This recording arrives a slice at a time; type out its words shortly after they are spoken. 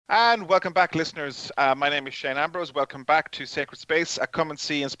And welcome back, listeners. My name is Shane Ambrose. Welcome back to Sacred Space, a Come and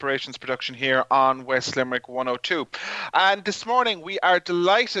See Inspirations production here on West Limerick 102. And this morning, we are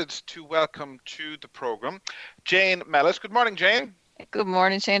delighted to welcome to the programme Jane Mellett. Good morning, Jane. Good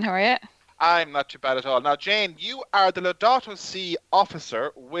morning, Shane. How are you? I'm not too bad at all. Now, Jane, you are the Laudato Si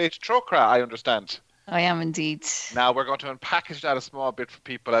officer with Trócaire, I understand. I am indeed. Now, we're going to unpackage that a small bit for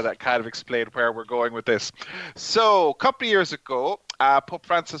people and kind of explain where we're going with this. So, a couple of years ago, Pope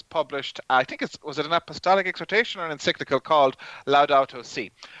Francis published, I think was it an apostolic exhortation or an encyclical called Laudato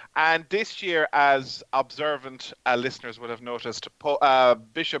Si. And this year, as observant listeners would have noticed,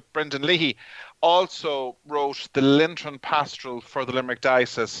 Bishop Brendan Leahy also wrote the Lintern Pastoral for the Limerick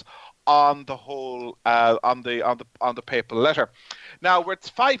Diocese on the whole, on the papal letter. Now, it's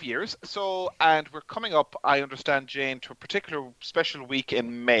 5 years, and we're coming up, I understand, Jane, to a particular special week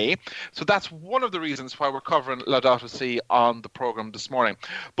in May. So that's one of the reasons why we're covering Laudato Si on the programme this morning.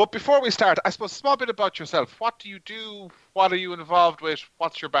 But before we start, I suppose a small bit about yourself. What do you do? What are you involved with?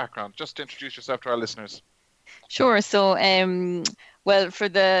 What's your background? Just to introduce yourself to our listeners. Sure. So, well, for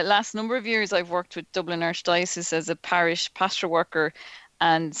the last number of years, I've worked with Dublin Archdiocese as a parish pastoral worker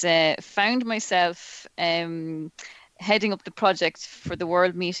and found myself heading up the project for the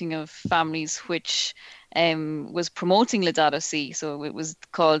World Meeting of Families, which was promoting Laudato Si. So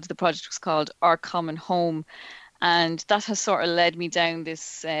the project was called Our Common Home. And that has sort of led me down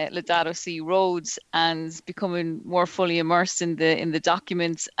this Laudato Si roads and becoming more fully immersed in the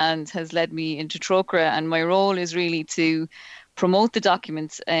documents, and has led me into Trócaire. And my role is really to promote the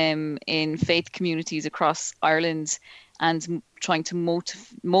documents in faith communities across Ireland, and trying to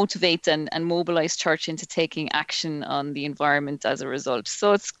motivate and mobilise church into taking action on the environment as a result.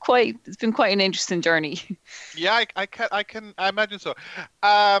 So it's been quite an interesting journey. Yeah, I can imagine so.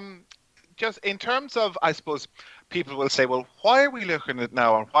 Just in terms of, I suppose, people will say, well, why are we looking at it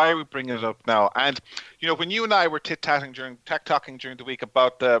now, and why are we bringing it up now? And when you and I were talking during the week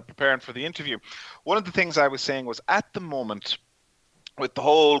about preparing for the interview, one of the things I was saying was, at the moment, with the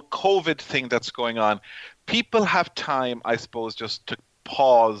whole COVID thing that's going on, people have time, I suppose, just to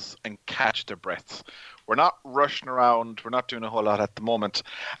pause and catch their breaths. We're not rushing around. We're not doing a whole lot at the moment.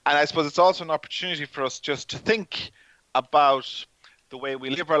 And I suppose it's also an opportunity for us just to think about the way we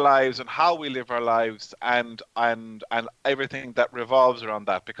live our lives and how we live our lives, and everything that revolves around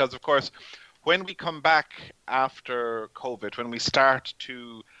that. Because, of course, when we come back after COVID, when we start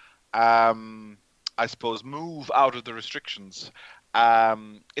to, I suppose, move out of the restrictions,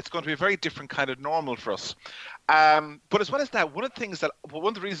 it's going to be a very different kind of normal for us. But as well as that, one of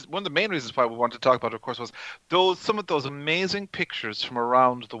the main reasons why we wanted to talk about it, of course, was some of those amazing pictures from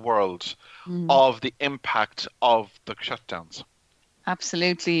around the world of the impact of the shutdowns.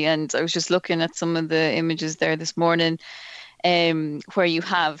 Absolutely. And I was just looking at some of the images there this morning, where you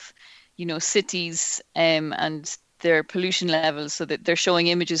have, cities and their pollution levels, so that they're showing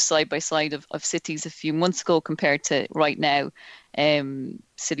images side by side of cities a few months ago compared to right now.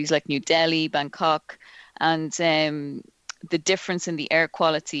 Cities like New Delhi, Bangkok, and the difference in the air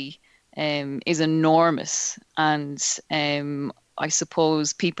quality is enormous. And I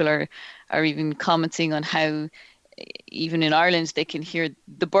suppose people are even commenting on how, even in Ireland, they can hear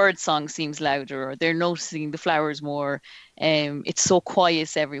the bird song seems louder, or they're noticing the flowers more. It's so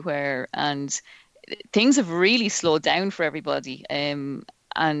quiet everywhere, and things have really slowed down for everybody. And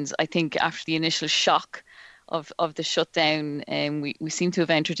I think after the initial shock of the shutdown, we seem to have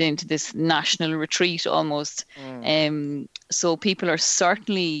entered into this national retreat almost. So people are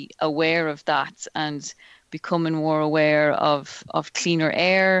certainly aware of that and becoming more aware of cleaner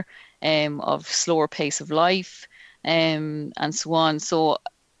air, of slower pace of life, and so on. So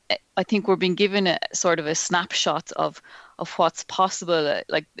I think we're being given a sort of a snapshot of what's possible.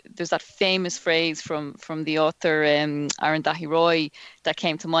 Like, there's that famous phrase from the author Arundhati Roy that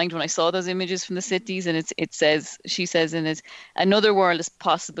came to mind when I saw those images from the cities, and she says in it, "Another world is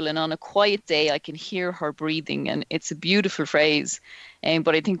possible, and on a quiet day I can hear her breathing." And it's a beautiful phrase.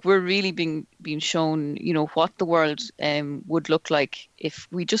 But I think we're really being shown, what the world would look like if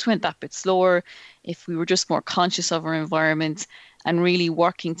we just went that bit slower, if we were just more conscious of our environment and really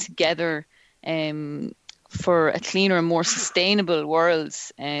working together for a cleaner and more sustainable world.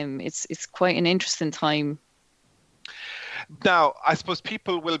 It's quite an interesting time. Now, I suppose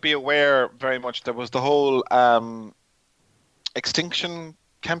people will be aware very much there was the whole extinction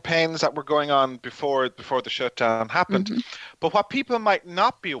campaigns that were going on before the shutdown happened. Mm-hmm. But what people might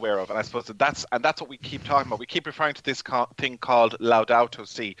not be aware of, and I suppose that's what we keep talking about, we keep referring to this thing called Laudato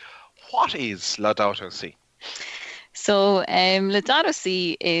Si. What is Laudato Si? So Laudato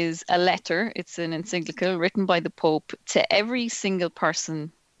Si is a letter. It's an encyclical written by the Pope to every single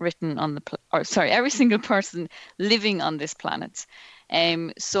person written on every single person living on this planet.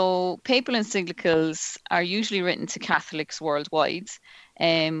 So papal encyclicals are usually written to Catholics worldwide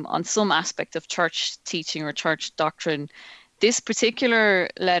on some aspect of church teaching or church doctrine. This particular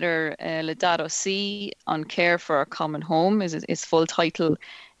letter, Laudato Si, on care for a common home, is its full title,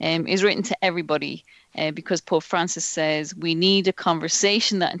 is written to everybody because Pope Francis says we need a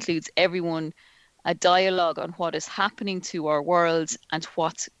conversation that includes everyone, a dialogue on what is happening to our world and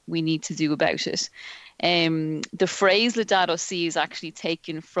what we need to do about it. The phrase Laudato Si is actually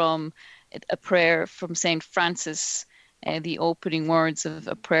taken from a prayer from St. Francis, the opening words of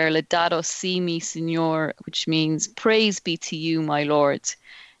a prayer, Laudato Si mi Signor, which means praise be to you, my Lord.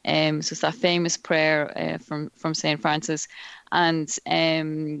 So it's that famous prayer from St. Francis. And so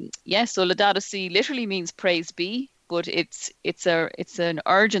Laudato Si literally means praise be, but it's an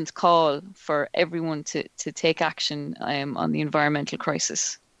urgent call for everyone to take action on the environmental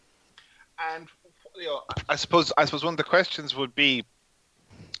crisis. And I suppose one of the questions would be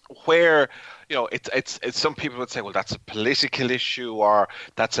where, it's some people would say, well, that's a political issue or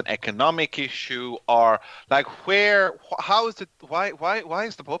that's an economic issue, or like how is it, why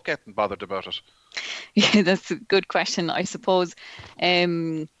is the Pope getting bothered about it? Yeah, that's a good question. I suppose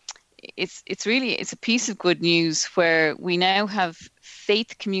it's a piece of good news where we now have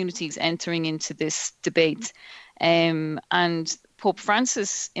faith communities entering into this debate, and Pope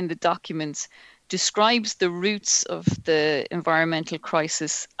Francis in the documents describes the roots of the environmental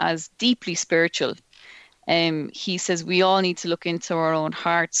crisis as deeply spiritual. He says we all need to look into our own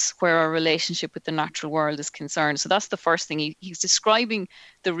hearts where our relationship with the natural world is concerned. So that's the first thing. He's describing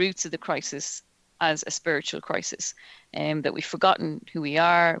the roots of the crisis as a spiritual crisis, that we've forgotten who we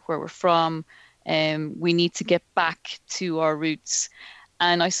are, where we're from. We need to get back to our roots.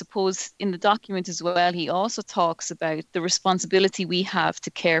 And I suppose in the document as well, he also talks about the responsibility we have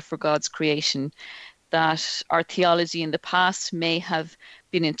to care for God's creation, that our theology in the past may have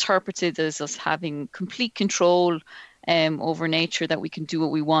been interpreted as us having complete control over nature, that we can do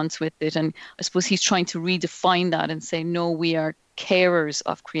what we want with it. And I suppose he's trying to redefine that and say, no, we are carers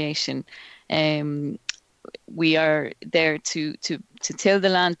of creation. We are there to till the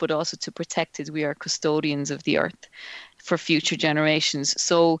land, but also to protect it. We are custodians of the earth for future generations.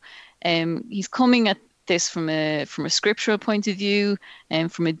 So he's coming at this from a scriptural point of view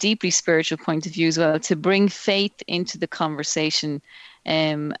and from a deeply spiritual point of view as well, to bring faith into the conversation.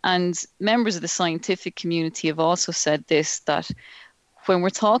 And members of the scientific community have also said this, that when we're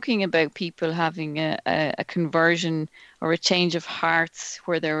talking about people having a conversion or a change of hearts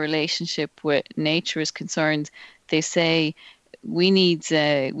where their relationship with nature is concerned, they say we need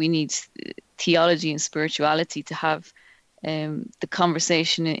theology and spirituality to have the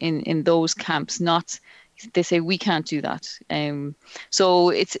conversation in those camps. Not, they say we can't do that. So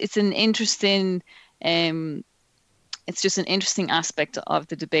it's an interesting. It's just an interesting aspect of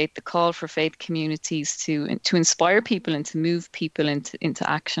the debate, the call for faith communities to inspire people and to move people into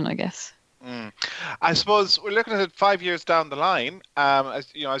action, I guess. I suppose we're looking at it 5 years down the line. As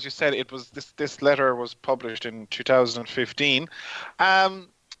you said, it was this letter was published in 2015.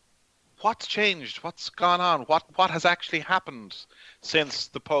 What's changed? What's gone on? What has actually happened since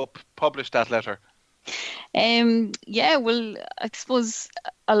the Pope published that letter? Well, I suppose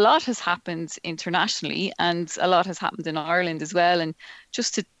a lot has happened internationally and a lot has happened in Ireland as well. And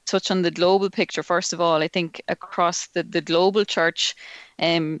just to touch on the global picture, first of all, I think across the global church,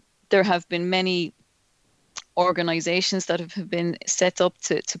 there have been many organizations that have been set up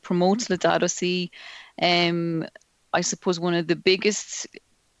to promote Laudato Si. I suppose one of the biggest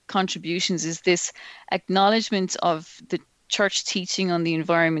contributions is this acknowledgement of the church teaching on the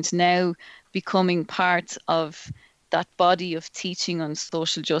environment now becoming part of that body of teaching on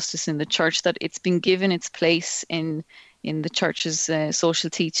social justice in the church, that it's been given its place in the church's social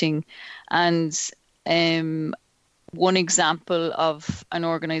teaching. And one example of an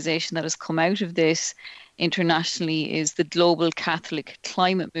organization that has come out of this internationally is the Global Catholic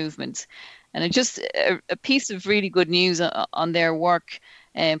Climate Movement. And just a piece of really good news on their work.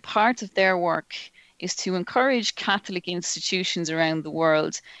 Part of their work is to encourage Catholic institutions around the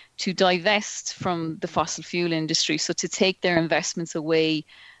world to divest from the fossil fuel industry, so to take their investments away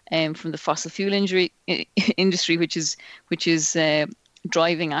from the fossil fuel industry, which is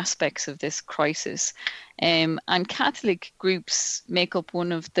driving aspects of this crisis. And Catholic groups make up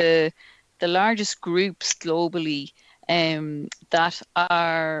one of the largest groups globally that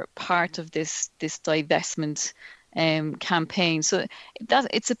are part of this divestment campaign. So that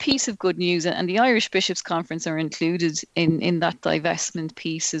it's a piece of good news, and the Irish Bishops' Conference are included in that divestment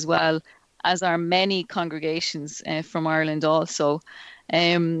piece, as well as are many congregations from Ireland also.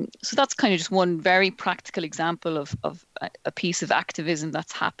 So that's kind of just one very practical example of a piece of activism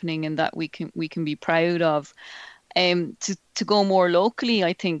that's happening and that we can be proud of. To go more locally,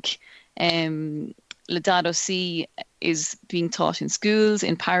 I think Ladado Si is being taught in schools,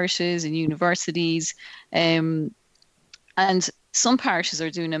 in parishes, in universities, and some parishes are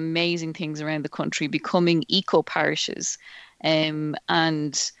doing amazing things around the country, becoming eco parishes,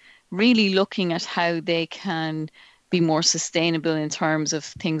 and really looking at how they can be more sustainable in terms of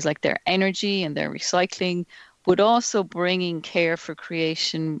things like their energy and their recycling, but also bringing care for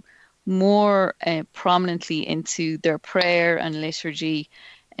creation more prominently into their prayer and liturgy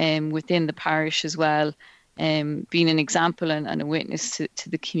within the parish as well, being an example and a witness to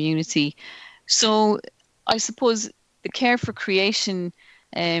the community. So I suppose the care for creation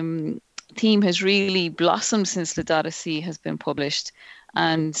theme has really blossomed since Ladado Si has been published,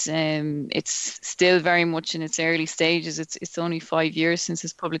 and it's still very much in its early stages. It's only 5 years since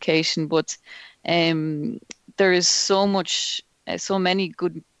its publication, but there is so many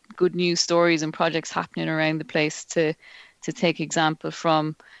good news stories and projects happening around the place to take example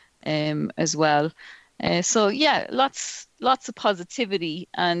from as well. So yeah, lots of positivity.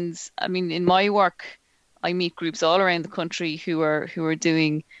 And I mean, in my work, I meet groups all around the country who are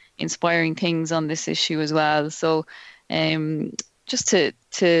doing inspiring things on this issue as well. So just to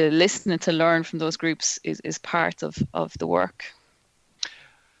listen and to learn from those groups is part of the work.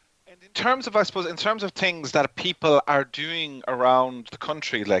 And in terms of, I suppose, in terms of things that people are doing around the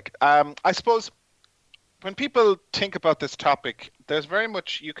country, like I suppose when people think about this topic, there's very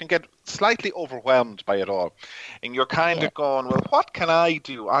much, you can get slightly overwhelmed by it all. And you're kind of going, well, what can I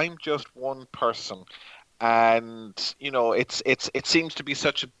do? I'm just one person. And, you know, it seems to be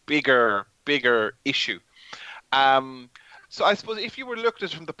such a bigger issue. So I suppose if you were looked at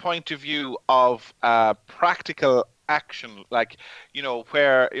from the point of view of practical action, like, you know,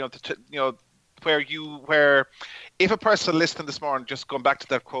 where, where if a person listening this morning, just going back to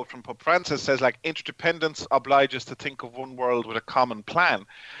that quote from Pope Francis, says like interdependence obliges to think of one world with a common plan,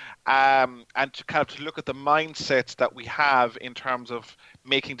 and to kind of to look at the mindsets that we have in terms of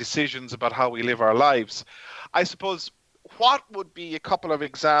making decisions about how we live our lives. I suppose, what would be a couple of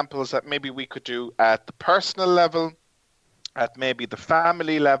examples that maybe we could do at the personal level, at maybe the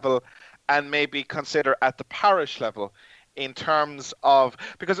family level, and maybe consider at the parish level, in terms of,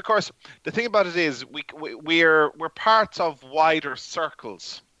 because of course the thing about it is we're parts of wider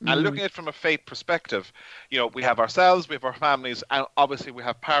circles, and looking at it from a faith perspective, you know, we have ourselves, we have our families, and obviously we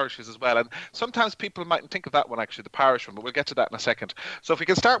have parishes as well. And sometimes people mightn't think of that one, actually, the parish one, but we'll get to that in a second. So if we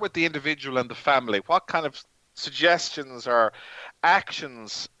can start with the individual and the family, what kind of suggestions or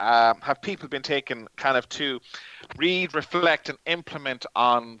actions have people been taking kind of to read, reflect, and implement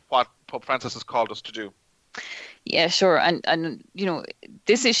on what Pope Francis has called us to do? Yeah, sure. And you know,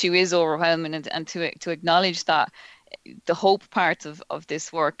 this issue is overwhelming, and to acknowledge that the hope part of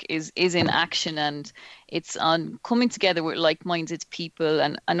this work is in action, and it's on coming together with like-minded people.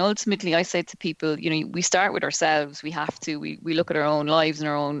 And ultimately, I say to people, you know, we start with ourselves. We have to. We look at our own lives and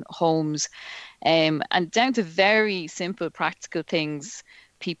our own homes, and down to very simple, practical things.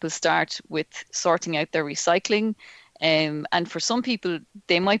 People start with sorting out their recycling. And for some people,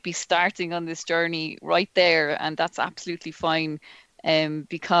 they might be starting on this journey right there, and that's absolutely fine,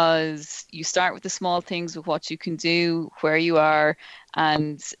 because you start with the small things, with what you can do, where you are,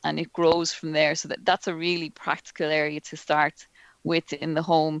 and it grows from there. So that's a really practical area to start with in the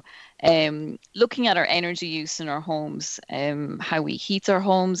home. Looking at our energy use in our homes, how we heat our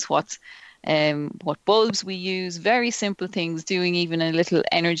homes, what bulbs we use, very simple things. Doing even a little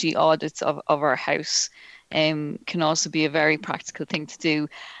energy audit of our house can also be a very practical thing to do.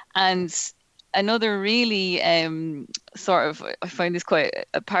 And another really sort of, I find this quite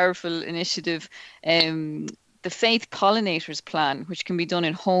a powerful initiative, the Faith Pollinators Plan, which can be done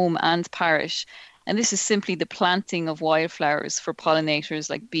in home and parish. And this is simply the planting of wildflowers for pollinators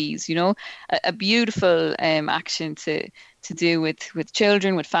like bees, you know, a beautiful action to do with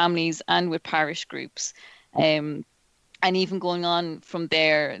children, with families, and with parish groups. And even going on from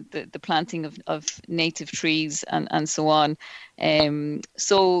there, the planting of native trees and so on.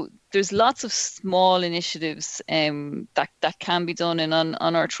 So there's lots of small initiatives that can be done. And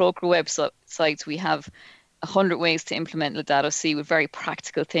on our Trócaire website, we have 100 ways to implement Ladado Si, with very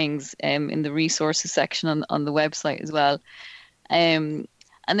practical things in the resources section on the website as well. And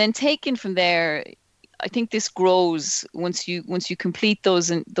then taken from there, I think this grows once you complete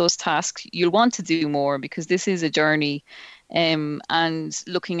those tasks. You'll want to do more, because this is a journey. And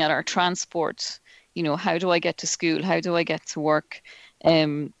looking at our transport, you know, how do I get to school? How do I get to work?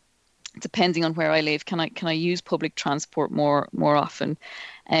 depending on where I live, can I use public transport more often?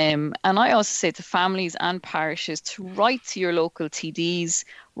 And I also say to families and parishes to write to your local TDs,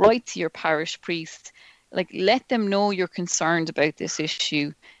 write to your parish priest, like let them know you're concerned about this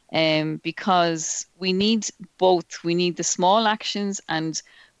issue, because we need both. We need the small actions, and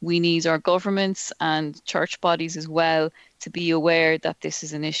we need our governments and church bodies as well to be aware that this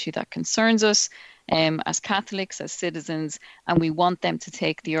is an issue that concerns us, as Catholics, as citizens, and we want them to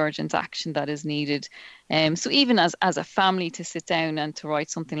take the urgent action that is needed. So even as a family to sit down and to write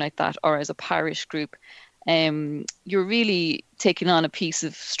something like that, or as a parish group, you're really taking on a piece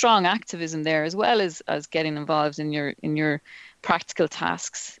of strong activism there, as well as getting involved in your practical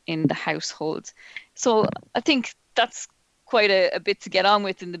tasks in the household. So I think that's quite a bit to get on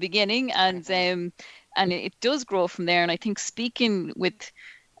with in the beginning, and it does grow from there. And I think speaking with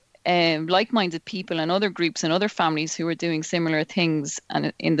like-minded people and other groups and other families who are doing similar things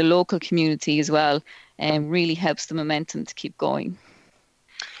and in the local community as well, really helps the momentum to keep going.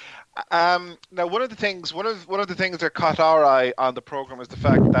 Now, one of the things that caught our eye on the program is the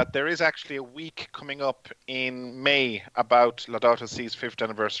fact that there is actually a week coming up in May about Laudato Si's 5th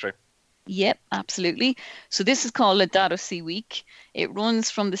anniversary. Yep, absolutely. So this is called Laudato Si Week. It runs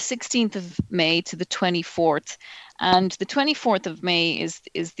from the 16th of May to the 24th. And the 24th of May is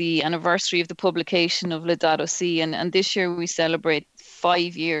the anniversary of the publication of Laudato Si. And this year we celebrate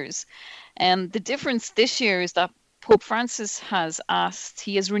 5 years. And the difference this year is that Pope Francis has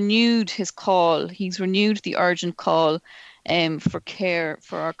renewed his call. He's renewed the urgent call for care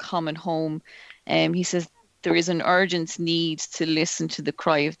for our common home. He says there is an urgent need to listen to the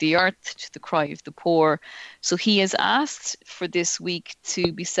cry of the earth, to the cry of the poor. So he has asked for this week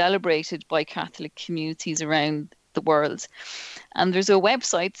to be celebrated by Catholic communities around the world. And there's a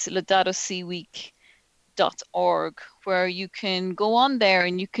website, laudatosiweek.org, where you can go on there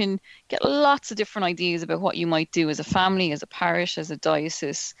and you can get lots of different ideas about what you might do as a family, as a parish, as a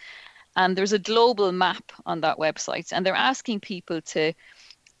diocese. And there's a global map on that website, and they're asking people to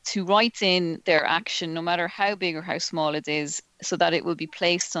write in their action, no matter how big or how small it is, so that it will be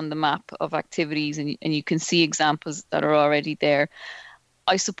placed on the map of activities, and you can see examples that are already there.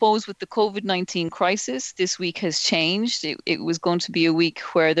 I suppose with the COVID-19 crisis, this week has changed. It was going to be a week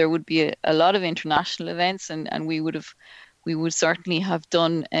where there would be a lot of international events, and we would certainly have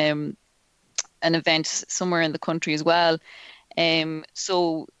done an event somewhere in the country as well.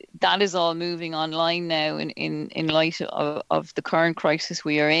 So that is all moving online now in light of the current crisis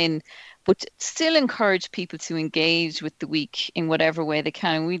we are in. But still encourage people to engage with the week in whatever way they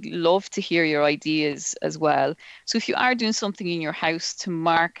can. And we'd love to hear your ideas as well. So if you are doing something in your house to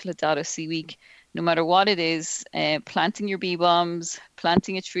mark Laudato Si Week, no matter what it is, planting your bee bombs,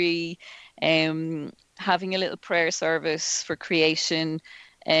 planting a tree, having a little prayer service for creation,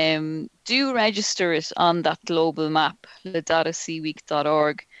 do register it on that global map,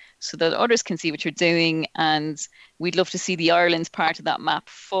 laudatosiweek.org, so that others can see what you're doing. And we'd love to see the Ireland part of that map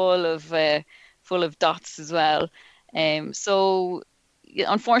full of dots as well. So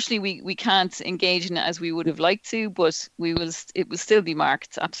unfortunately we can't engage in it as we would have liked to, but it will still be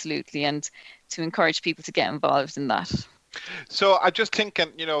marked, absolutely, and to encourage people to get involved in that. So I just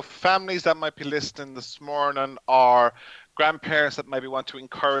thinking, families that might be listening this morning, or grandparents that maybe want to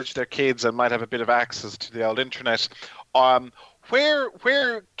encourage their kids and might have a bit of access to the old internet, where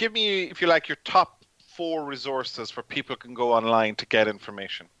give me, if you like, your top 4 resources for people can go online to get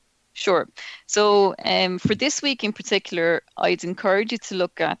information. Sure. So for this week in particular, I'd encourage you to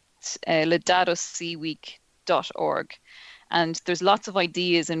look at laudatosiweek.org. And there's lots of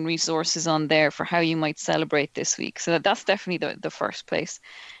ideas and resources on there for how you might celebrate this week. So that's definitely the first place.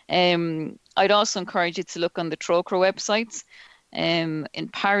 I'd also encourage you to look on the Trócaire website. In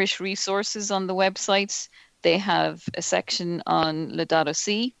parish resources on the website, they have a section on Laudato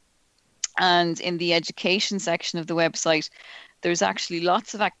Si. And in the education section of the website, there's actually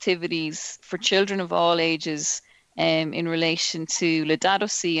lots of activities for children of all ages in relation to Laudato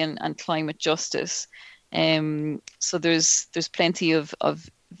Si and climate justice. So there's plenty of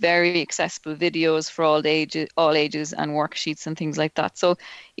very accessible videos for all ages and worksheets and things like that. So,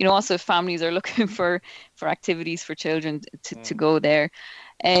 also if families are looking for activities for children to go there.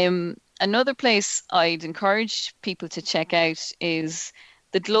 Another place I'd encourage people to check out is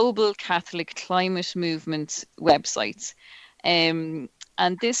the Global Catholic Climate Movement website. And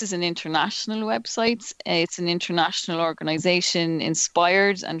this is an international website. It's an international organization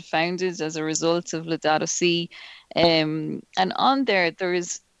inspired and founded as a result of Laudato Si. And on there,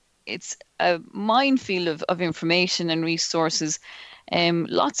 it's a minefield of information and resources.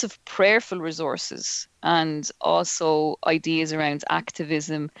 lots of prayerful resources and also ideas around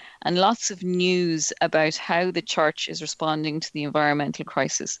activism and lots of news about how the church is responding to the environmental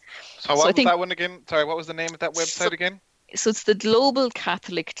crisis. So what was that one again? Sorry, what was the name of that website again? So it's the Global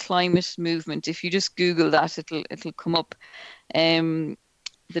Catholic Climate Movement. If you just Google that, it'll come up. The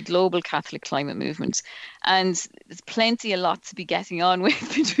Global Catholic Climate Movement. And there's a lot to be getting on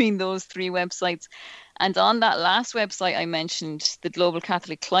with between those three websites. And on that last website I mentioned, the Global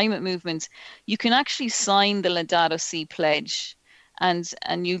Catholic Climate Movement, you can actually sign the Laudato Si pledge,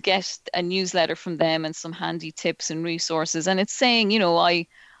 and you get a newsletter from them and some handy tips and resources. And it's saying,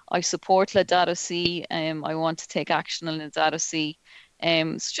 I support Laudato Si, I want to take action on Laudato Si.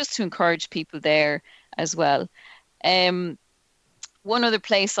 So just to encourage people there as well. One other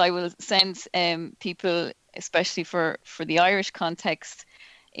place I will send people, especially for the Irish context,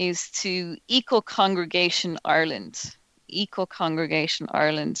 is to Eco Congregation Ireland. Eco Congregation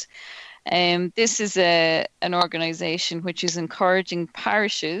Ireland. This is an organisation which is encouraging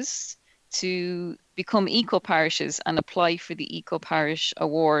parishes to become eco parishes and apply for the Eco Parish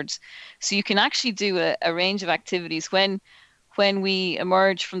Award. So you can actually do a range of activities. When we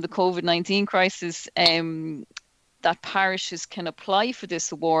emerge from the COVID-19 crisis, that parishes can apply for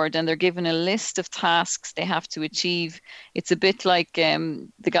this award, and they're given a list of tasks they have to achieve. It's a bit like the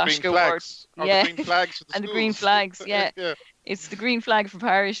Gaisca Award. Yeah. The green flags for the and schools. The green flags, yeah. Yeah. It's the green flag for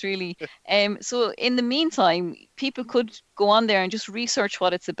parish, really. So in the meantime, people could go on there and just research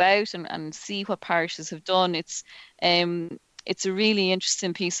what it's about and see what parishes have done. It's a really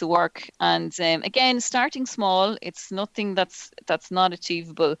interesting piece of work. And again, starting small, it's nothing that's not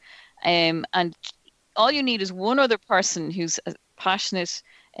achievable. And all you need is one other person who's passionate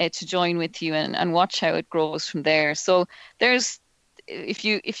to join with you and watch how it grows from there. So if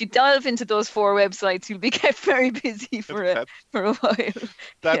you delve into those four websites, you'll be kept very busy for a while.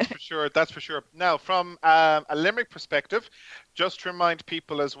 That's for sure. That's for sure. Now, from a Limerick perspective, just to remind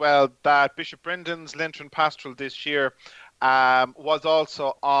people as well that Bishop Brendan's Lenten Pastoral this year was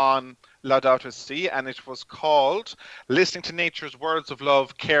also on Laudato Si, and it was called Listening to Nature's Words of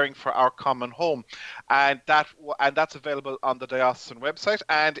Love, Caring for Our Common Home, and that's available on the diocesan website,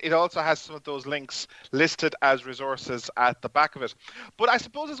 and it also has some of those links listed as resources at the back of it. But I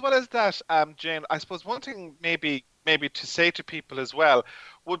suppose as well as that, Jane, I suppose one thing maybe to say to people as well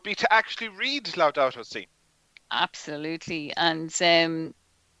would be to actually read Laudato Si. Absolutely. And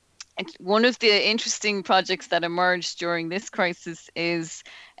one of the interesting projects that emerged during this crisis is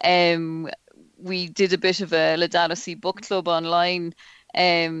we did a bit of a Laudato Si book club online.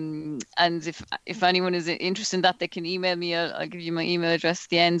 And if anyone is interested in that, they can email me. I'll give you my email address at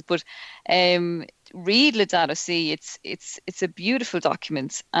the end. But read Laudato Si. It's a beautiful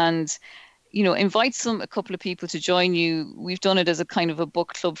document, and invite a couple of people to join you. We've done it as a kind of a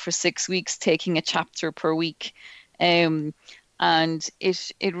book club for 6 weeks, taking a chapter per week. And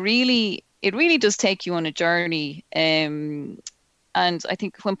it really does take you on a journey. And I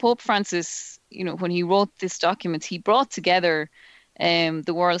think when Pope Francis, when he wrote this document, he brought together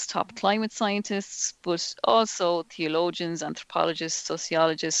the world's top climate scientists, but also theologians, anthropologists,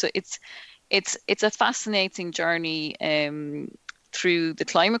 sociologists. So it's a fascinating journey through the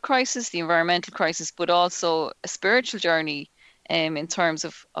climate crisis, the environmental crisis, but also a spiritual journey in terms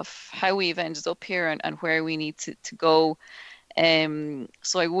of how we've ended up here and where we need to go.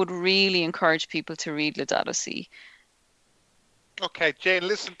 So I would really encourage people to read Laudato Si. Okay, Jane,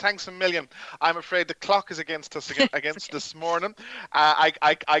 listen, thanks a million. I'm afraid the clock is against us against this morning. I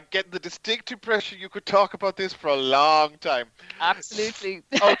get the distinct impression you could talk about this for a long time. Absolutely.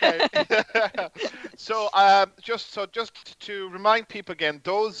 Okay. So just to remind people again,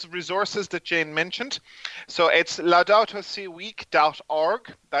 those resources that Jane mentioned. So it's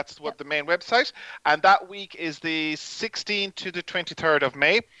laudatosiweek.org. That's what the main website. And that week is the 16th to the 23rd of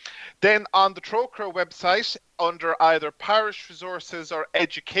May. Then on the Trócaire website, under either parish resources or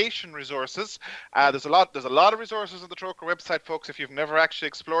education resources, there's a lot of resources on the Trócaire website, folks, if you've never actually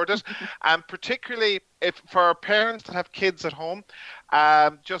explored it, and particularly if for parents that have kids at home,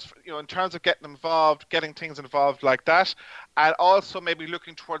 just in terms of getting things involved like that, and also maybe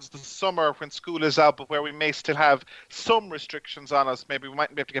looking towards the summer when school is out, but where we may still have some restrictions on us. Maybe we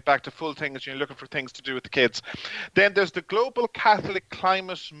might be able to get back to full things. You're looking for things to do with the kids. Then there's the Global Catholic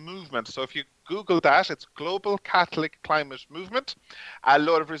Climate Movement. So if you Google that, it's Global Catholic Climate Movement. A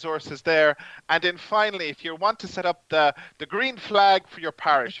load of resources there. And then finally, if you want to set up the green flag for your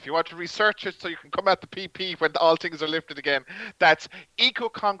parish, if you want to research it so you can come at the PP when all things are lifted again, that's Eco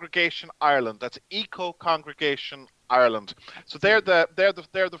Congregation Ireland. That's Eco Congregation Ireland. So they're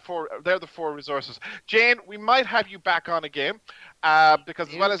the four resources. Jane, we might have you back on again. Because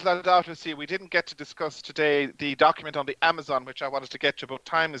as well as Laudato Si, we didn't get to discuss today the document on the Amazon, which I wanted to get to, but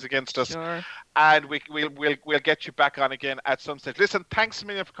time is against us. Sure. And we'll get you back on again at some stage. Listen, thanks a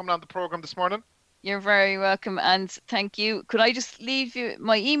million for coming on the program this morning. You're very welcome, and thank you. Could I just leave you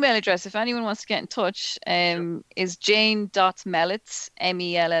my email address if anyone wants to get in touch? Sure. Is jane.mellett,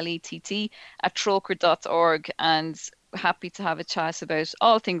 MELLETT, @troker.org, and happy to have a chat about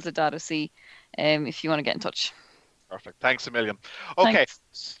all things Laudato Si, if you want to get in touch. Perfect. Thanks a million. Okay,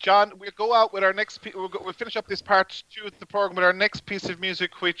 Thanks. John, we'll go out with our next. We'll finish up this part 2 of the program with our next piece of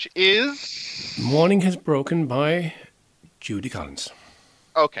music, which is "Morning Has Broken" by Judy Collins.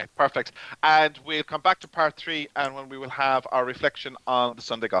 Okay, perfect. And we'll come back to part 3, and when we will have our reflection on the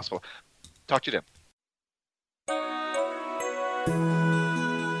Sunday Gospel. Talk to you then.